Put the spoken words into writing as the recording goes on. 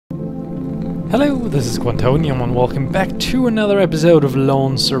Hello, this is Kwantonium and welcome back to another episode of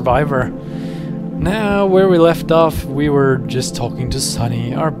Lone Survivor. Now, where we left off, we were just talking to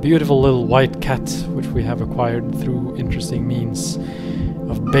Sunny, our beautiful little white cat, which we have acquired through interesting means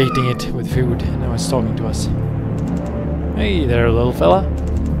of baiting it with food. And now it's talking to us. Hey there, little fella.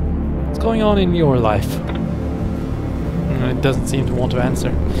 What's going on in your life? It doesn't seem to want to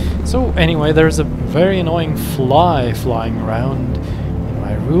answer. So anyway, there's a very annoying fly flying around in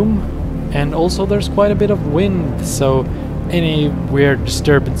my room. And also there's quite a bit of wind, so any weird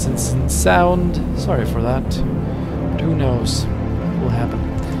disturbances in sound, sorry for that, but who knows what will happen.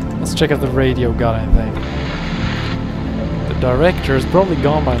 Let's check if the radio got anything. The director is probably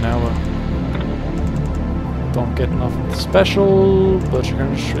gone by now. Don't get enough of the special, but you're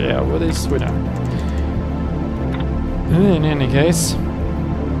gonna share with this winner. In any case,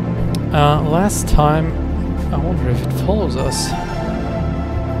 last time, I wonder if it follows us.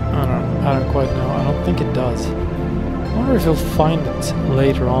 I don't quite know. I don't think it does. I wonder if he'll find it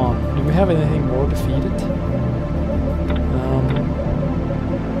later on. Do we have anything more to feed it?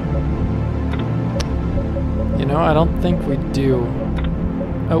 You know, I don't think we do.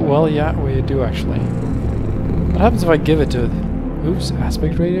 Oh, well, yeah, we do actually. What happens if I give it to it? Oops,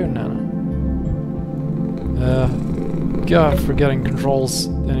 aspect radio? No. God, forgetting controls.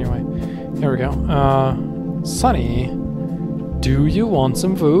 Anyway, here we go. Sunny, do you want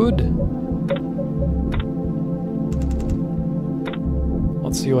some food?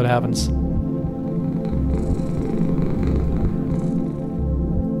 Let's see what happens.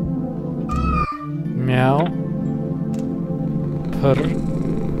 Meow. Purr.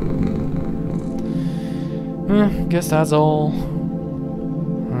 Guess that's all.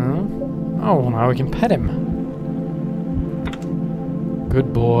 Oh, now we can pet him.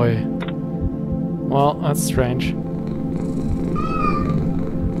 Good boy. Well, that's strange.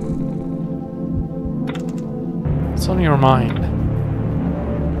 What's on your mind?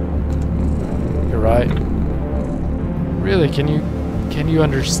 Right. Really, can you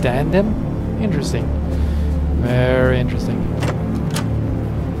understand him? Interesting. Very interesting.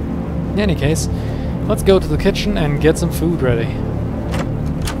 In any case, let's go to the kitchen and get some food ready.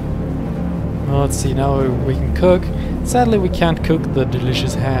 Well, let's see, now we can cook. Sadly, we can't cook the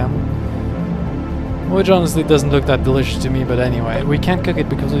delicious ham. Which honestly doesn't look that delicious to me, but anyway, we can't cook it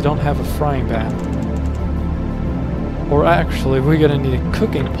because we don't have a frying pan. Or actually, we're gonna need a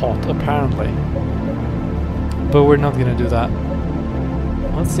cooking pot, apparently. But we're not gonna do that.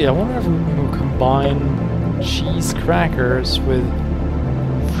 Let's see, I wonder if we can combine cheese crackers with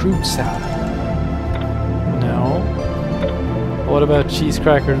fruit salad. No. What about cheese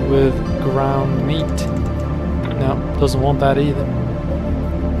crackers with ground meat? No, doesn't want that either.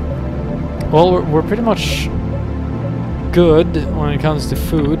 Well, we're pretty much good when it comes to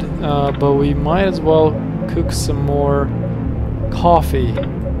food, but we might as well cook some more coffee.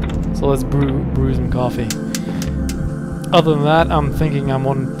 So let's brew some coffee. Other than that, I'm thinking I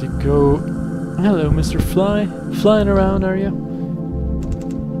wanted to go... Hello, Mr. Fly. Flying around, are you?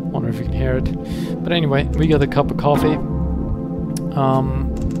 Wonder if you can hear it. But anyway, we got a cup of coffee.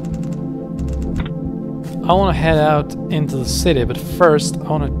 I want to head out into the city, but first I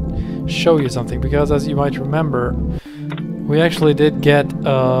want to show you something, because as you might remember, we actually did get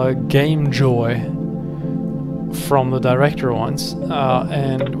Game Joy from the director once,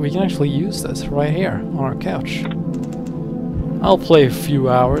 and we can actually use this right here on our couch. I'll play a few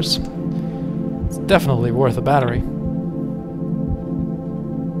hours. It's definitely worth a battery.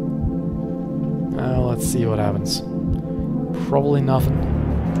 Let's see what happens. Probably nothing.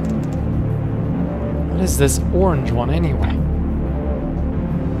 What is this orange one anyway?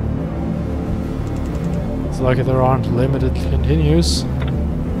 It's like there aren't limited continues.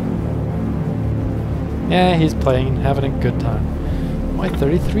 Yeah, he's playing, having a good time. Why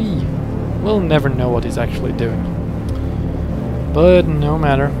 33? We'll never know what he's actually doing. But no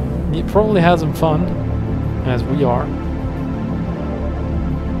matter. He probably has some fun, as we are.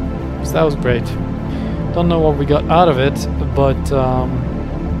 So that was great. Don't know what we got out of it, but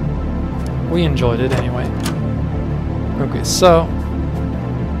we enjoyed it anyway. Okay, so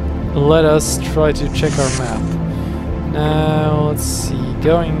let us try to check our map. Now, let's see.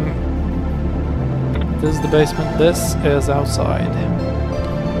 Going... This is the basement, this is outside.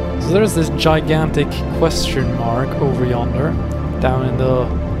 So there's this gigantic question mark over yonder, down in the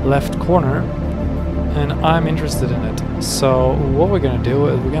left corner, and I'm interested in it. So what we're gonna do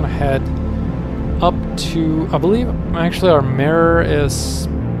is we're gonna head up to, I believe actually our mirror is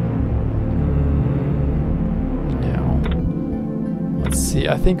no. Let's see,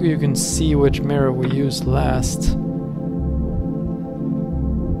 I think you can see which mirror we used last.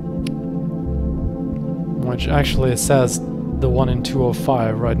 which actually says the one in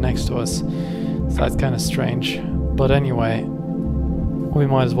 205 right next to us. So that's kind of strange. But anyway, we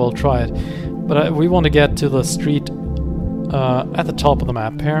might as well try it. But we want to get to the street at the top of the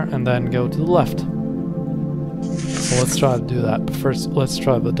map here and then go to the left. So let's try to do that. But first, let's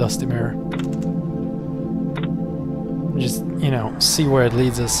try the dusty mirror. Just, you know, see where it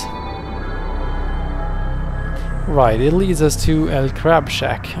leads us. Right, it leads us to El Crab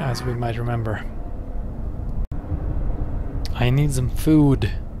Shack, as we might remember. I need some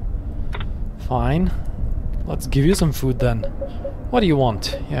food. Fine. Let's give you some food then. What do you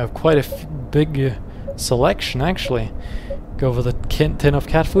want? You have quite a big selection, actually. Go for the tin of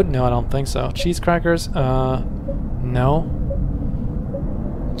cat food? No, I don't think so. Cheese crackers? No.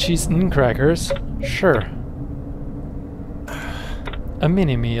 Cheese and crackers? Sure. A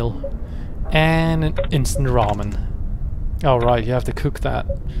mini meal. And an instant ramen. Oh right, you have to cook that.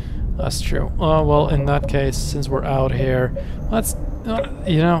 That's true. Well, in that case, since we're out here, let's,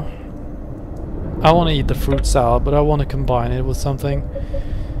 you know, I want to eat the fruit salad, but I want to combine it with something.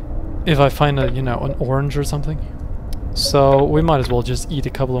 If I find a, you know, an orange or something. So we might as well just eat a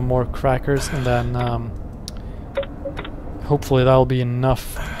couple of more crackers, and then hopefully that'll be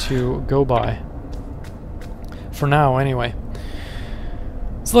enough to go by. For now, anyway.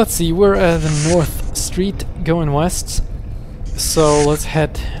 So let's see, we're at the North Street going west. So let's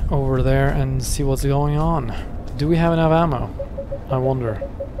head over there and see what's going on. Do we have enough ammo? I wonder.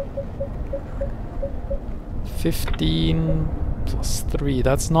 15 plus 3,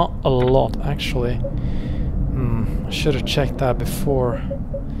 that's not a lot actually. I should have checked that before.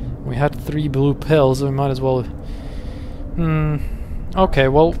 We had 3 blue pills, so we might as well... Okay,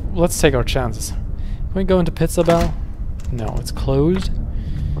 well, let's take our chances. Can we go into Pizza Bell? No, it's closed.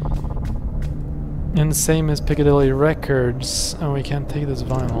 And the same as Piccadilly Records. Oh, we can't take this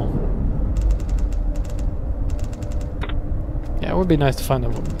vinyl. Yeah, it would be nice to find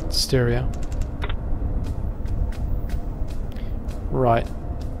a stereo. Right.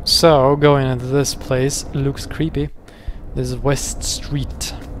 So, going into this place looks creepy. This is West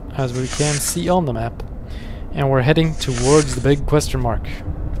Street, as we can see on the map. And we're heading towards the big question mark.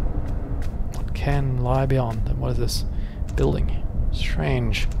 What can lie beyond? And what is this? Building.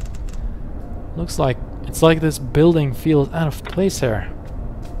 Strange. Looks like it's like this building feels out of place here.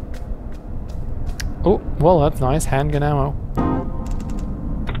 Oh, well, that's nice. Handgun ammo.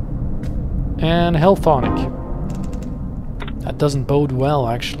 And health tonic. That doesn't bode well,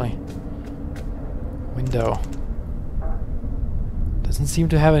 actually. Window. Doesn't seem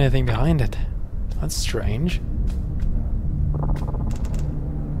to have anything behind it. That's strange.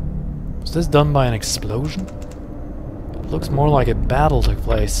 Was this done by an explosion? It looks more like a battle took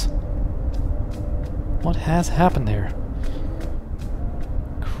place. What has happened here?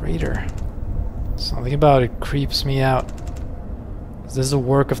 Crater. Something about it creeps me out. Is this the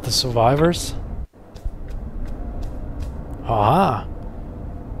work of the survivors? Aha!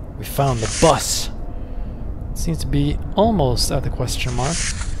 We found the bus. It seems to be almost at the question mark.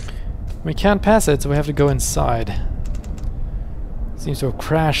 We can't pass it, so we have to go inside. Seems to have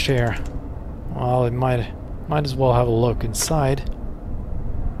crashed here. Well, it might as well have a look inside.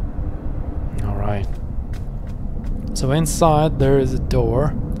 Alright. So inside there is a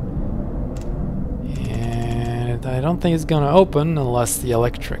door. And I don't think it's gonna open unless the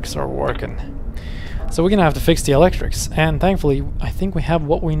electrics are working. So we're gonna have to fix the electrics. And thankfully, I think we have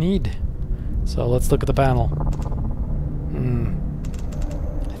what we need. So let's look at the panel.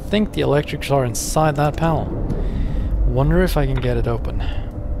 I think the electrics are inside that panel. Wonder if I can get it open.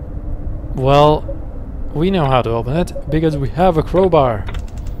 Well, we know how to open it because we have a crowbar.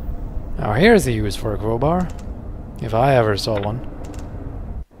 Now here's the use for a crowbar, if I ever saw one.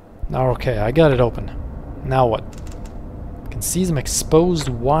 Now okay, I got it open. Now what? I can see some exposed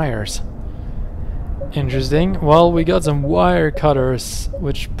wires. Interesting. Well, we got some wire cutters,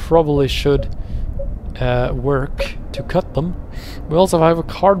 which probably should work to cut them. We also have a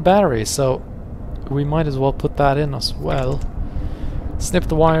card battery, so we might as well put that in as well. Snip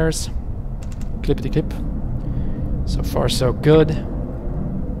the wires. Clippity clip. So far so good.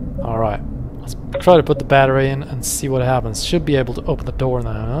 Alright. Let's try to put the battery in and see what happens. Should be able to open the door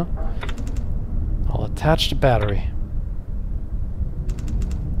now, huh? I'll attach the battery.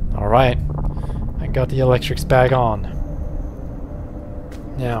 Alright. I got the electrics back on.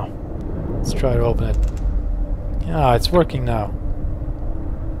 Now, let's try to open it. Yeah, it's working now.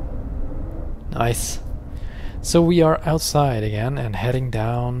 Nice. So we are outside again and heading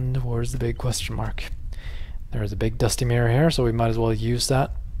down towards the big question mark. There's a big dusty mirror here, so we might as well use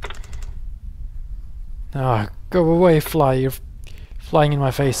that. Ah, go away, fly. You're flying in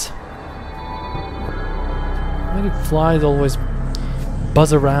my face. Why do flies always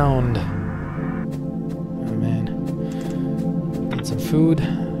buzz around? Oh man. Need some food.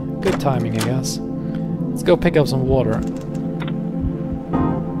 Good timing, I guess. Let's go pick up some water.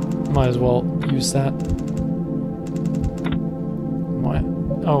 Might as well use that.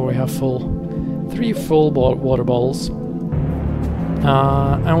 Oh, we have 3 full water bottles.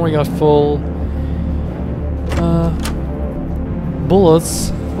 And we got full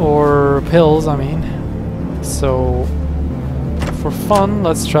bullets, or pills, I mean. So, for fun,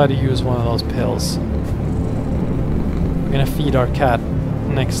 let's try to use one of those pills. We're gonna feed our cat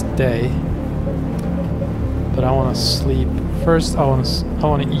next day. But I wanna sleep. First, I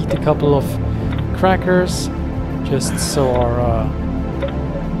wanna eat a couple of crackers, just so our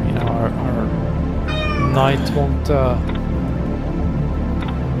night won't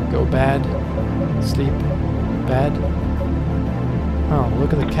go bad. Sleep bad. Oh,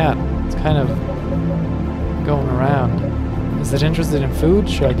 look at the cat. It's kind of going around. Is it interested in food?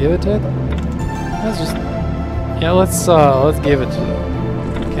 Should I give it to it? Let's just... Yeah, let's give it to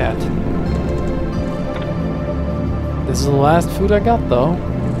the cat. This is the last food I got, though.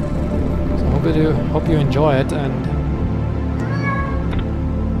 So hope you enjoy it, and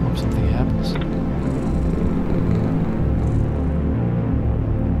hope something happens.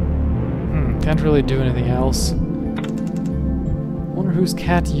 Can't really do anything else. Wonder whose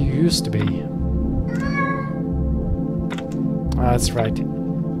cat you used to be. Ah, that's right.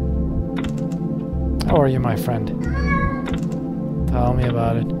 How are you, my friend? Tell me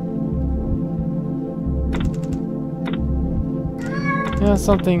about it. Yeah,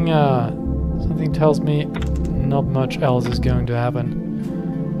 something tells me not much else is going to happen.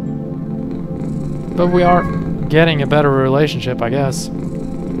 But we are getting a better relationship, I guess.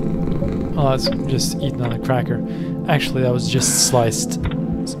 Oh, let's just eat another cracker. Actually, that was just sliced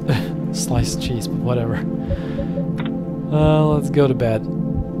cheese, but whatever. Let's go to bed.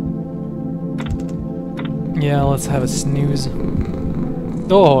 Yeah, let's have a snooze.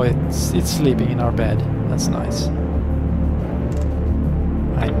 Oh, it's sleeping in our bed. That's nice.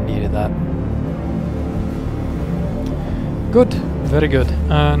 I needed that. Good, very good.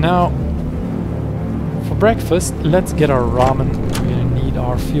 Now, for breakfast, let's get our ramen. We're gonna need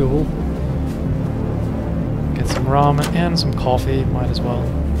our fuel. Get some ramen and some coffee, might as well.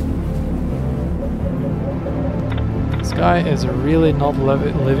 This guy is really not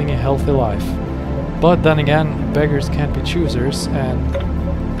living a healthy life. But then again, beggars can't be choosers, and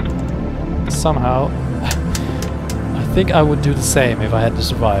somehow I think I would do the same if I had to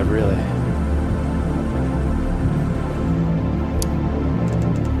survive, really.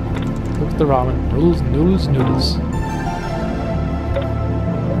 Cook the ramen. Noodles, noodles, noodles.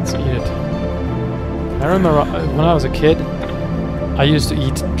 Let's eat it. I remember when I was a kid, I used to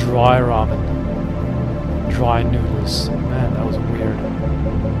eat dry ramen. Dry noodles. Man, that was weird.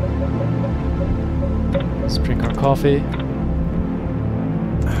 Let's drink our coffee.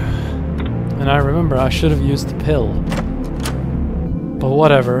 And I remember I should have used the pill. But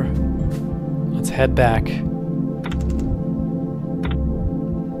whatever. Let's head back.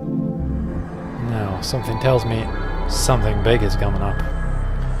 Now, something tells me something big is coming up.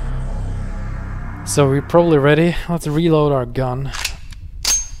 So we're probably ready. Let's reload our gun.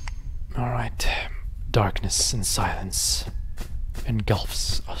 Alright. Darkness and silence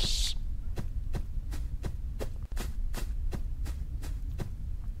engulfs us.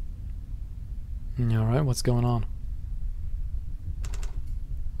 Alright, what's going on?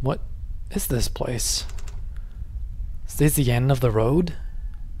 What is this place? Is this the end of the road?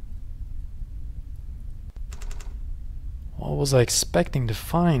 What was I expecting to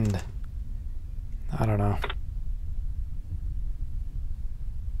find? I don't know.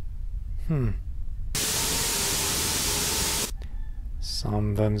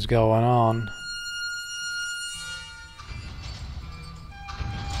 Something's going on.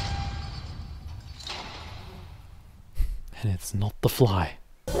 And it's not the fly.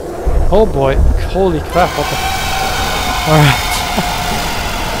 Oh boy, holy crap, what the... Alright.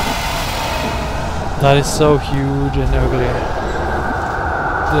 That is so huge and ugly.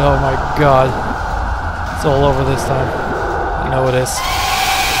 Oh my god. It's all over this time. I know it is.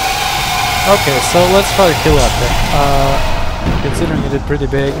 Okay, so let's try to kill that thing. Considering it is pretty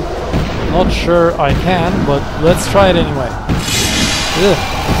big. Not sure I can, but let's try it anyway. Ugh.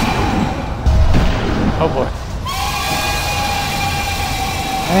 Oh boy.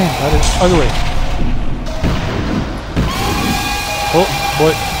 Man, that is ugly. Oh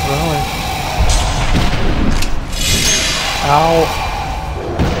boy, run away. Ow.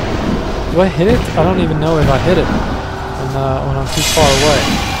 Do I hit it? I don't even know if I hit it when I'm too far away.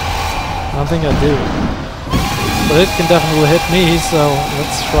 I don't think I do. but it can definitely hit me, so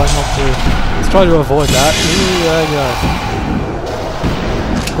let's try to avoid that. Ooh, yeah.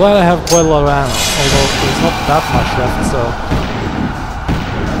 Glad I have quite a lot of ammo, although there's not that much left, so...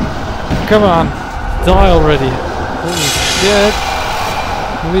 Come on, die already! Holy shit!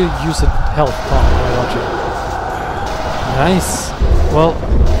 Maybe use a health pump, why don't you? Nice! Well,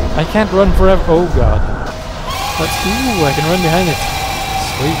 I can't run forever. Oh god. Ooh, I can run behind it.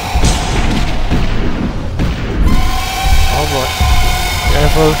 Sweet. Oh boy.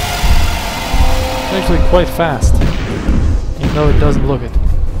 Careful. It's actually quite fast. Even though it doesn't look it.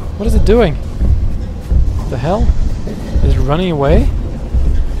 What is it doing? What the hell? Is it running away?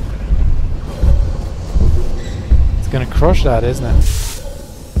 It's gonna crush that, isn't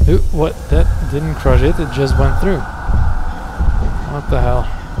it? Ooh, what? That didn't crush it, it just went through. What the hell?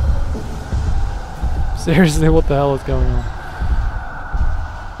 Seriously, what the hell is going on?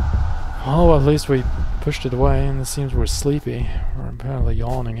 Oh, at least we pushed it away, and it seems we're sleepy. We're apparently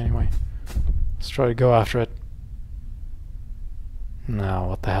yawning anyway. Let's try to go after it. Now,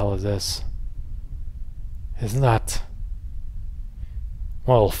 what the hell is this? Isn't that...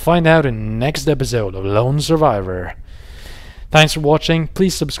 Well, find out in next episode of Lone Survivor. Thanks for watching.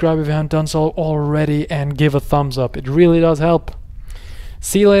 Please subscribe if you haven't done so already, and give a thumbs up. It really does help.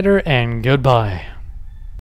 See you later, and goodbye.